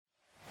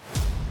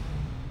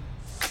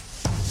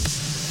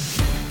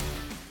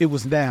It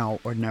was now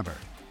or never.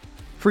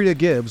 Freda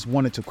Gibbs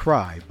wanted to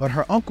cry, but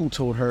her uncle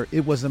told her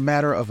it was a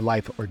matter of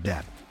life or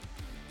death.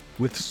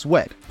 With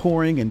sweat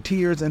pouring and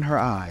tears in her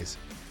eyes,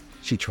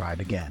 she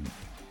tried again.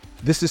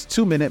 This is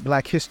 2 Minute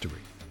Black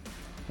History.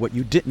 What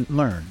you didn't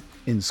learn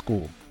in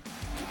school.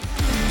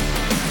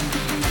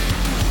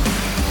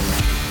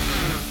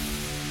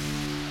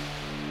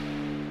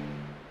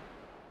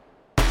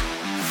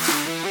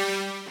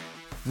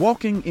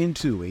 Walking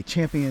into a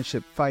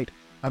championship fight,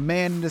 a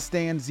man in the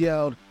stands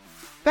yelled,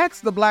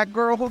 "That's the black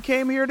girl who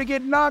came here to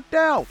get knocked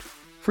out."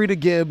 Freda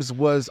Gibbs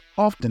was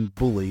often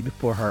bullied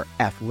for her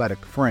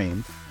athletic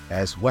frame,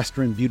 as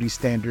Western beauty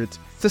standards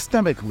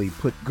systemically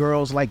put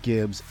girls like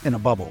Gibbs in a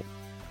bubble.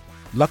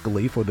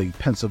 Luckily for the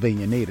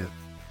Pennsylvania native,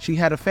 she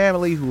had a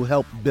family who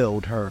helped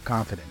build her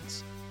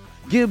confidence.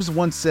 Gibbs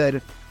once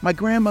said, "My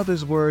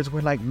grandmother's words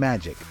were like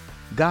magic.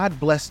 God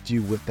blessed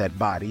you with that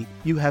body.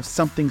 You have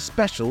something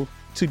special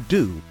to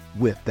do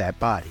with that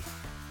body."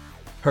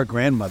 Her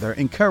grandmother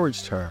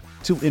encouraged her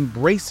to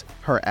embrace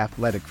her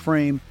athletic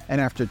frame,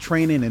 and after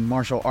training in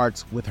martial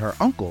arts with her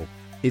uncle,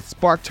 it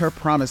sparked her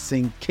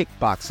promising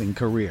kickboxing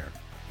career.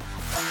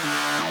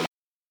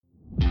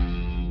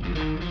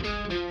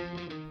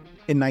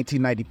 In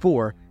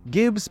 1994,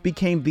 Gibbs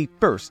became the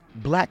first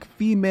black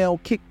female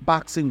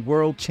kickboxing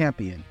world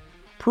champion,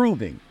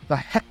 proving the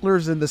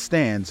hecklers in the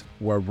stands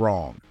were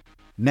wrong.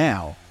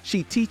 Now,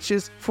 she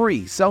teaches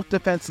free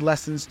self-defense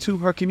lessons to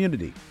her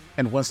community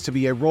and wants to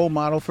be a role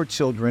model for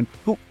children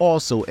who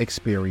also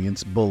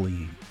experience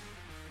bullying.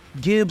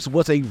 Gibbs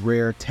was a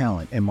rare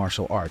talent in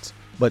martial arts,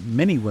 but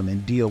many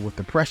women deal with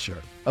the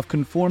pressure of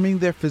conforming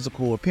their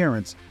physical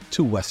appearance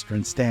to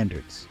Western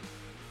standards.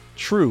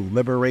 True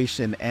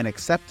liberation and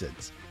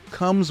acceptance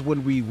comes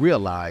when we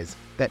realize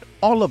that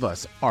all of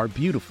us are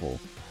beautiful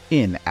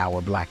in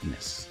our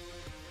blackness.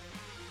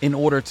 In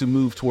order to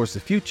move towards the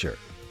future,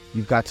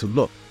 you've got to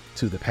look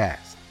to the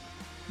past.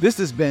 This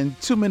has been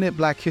 2 Minute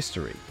Black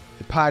History,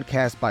 the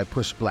podcast by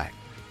Push Black.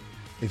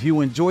 If you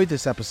enjoyed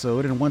this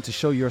episode and want to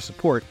show your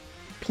support,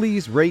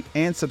 please rate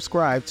and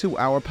subscribe to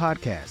our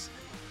podcast.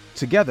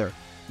 Together,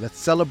 let's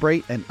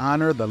celebrate and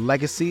honor the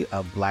legacy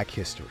of Black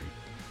history.